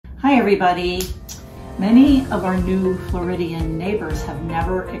Hi everybody. Many of our new Floridian neighbors have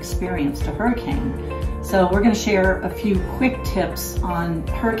never experienced a hurricane. So we're going to share a few quick tips on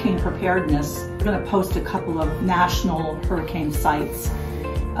hurricane preparedness. We're going to post a couple of national hurricane sites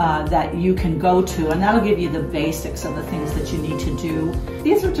that you can go to, and that'll give you the basics of the things that you need to do.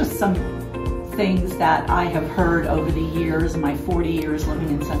 These are just some things that I have heard over the years, my 40 years living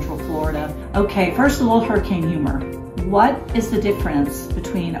in Central Florida. Okay, first a little hurricane humor. What is the difference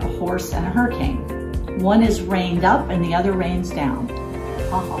between a horse and a hurricane? One is reined up and the other rains down.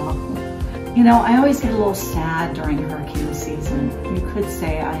 You know, I always get a little sad during hurricane season. You could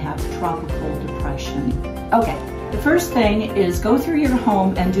say I have tropical depression. Okay, the first thing is go through your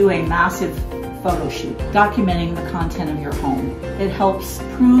home and do a massive photo shoot, documenting the content of your home. It helps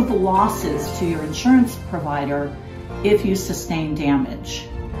prove losses to your insurance provider if you sustain damage.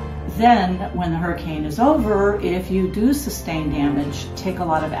 Then, when the hurricane is over, if you do sustain damage, take a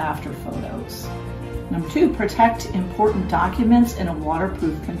lot of after photos. Number 2, protect important documents in a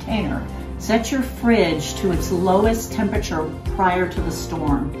waterproof container. Set your fridge to its lowest temperature prior to the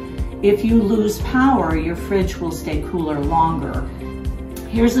storm. If you lose power, your fridge will stay cooler longer.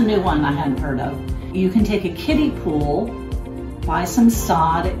 Here's a new one I hadn't heard of. You can take a kiddie pool, buy some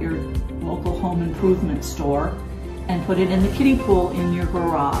sod at your local home improvement store, and put it in the kiddie pool in your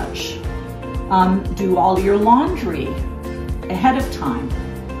garage. Do all your laundry ahead of time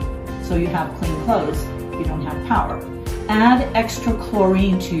so you have clean clothes if you don't have power. Add extra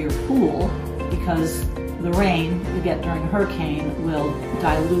chlorine to your pool because the rain you get during a hurricane will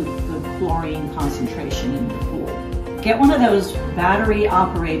dilute the chlorine concentration in the pool. Get one of those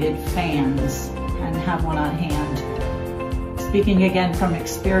battery-operated fans and have one on hand. Speaking again from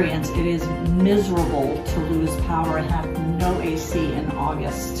experience, it is miserable to lose power and have no AC in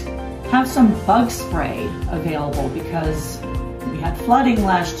August. Have some bug spray available because we had flooding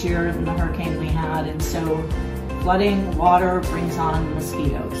last year in the hurricane we had, and so flooding water brings on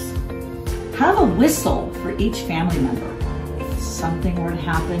mosquitoes. Have a whistle for each family member. If something were to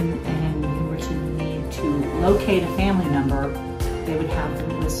happen and you were to need to locate a family member, they would have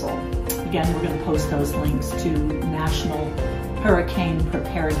the whistle. Again, we're going to post those links to national hurricane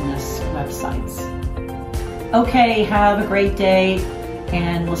preparedness websites. Okay, have a great day,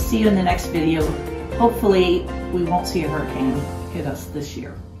 and we'll see you in the next video. Hopefully, we won't see a hurricane hit us this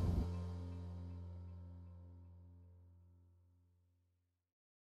year.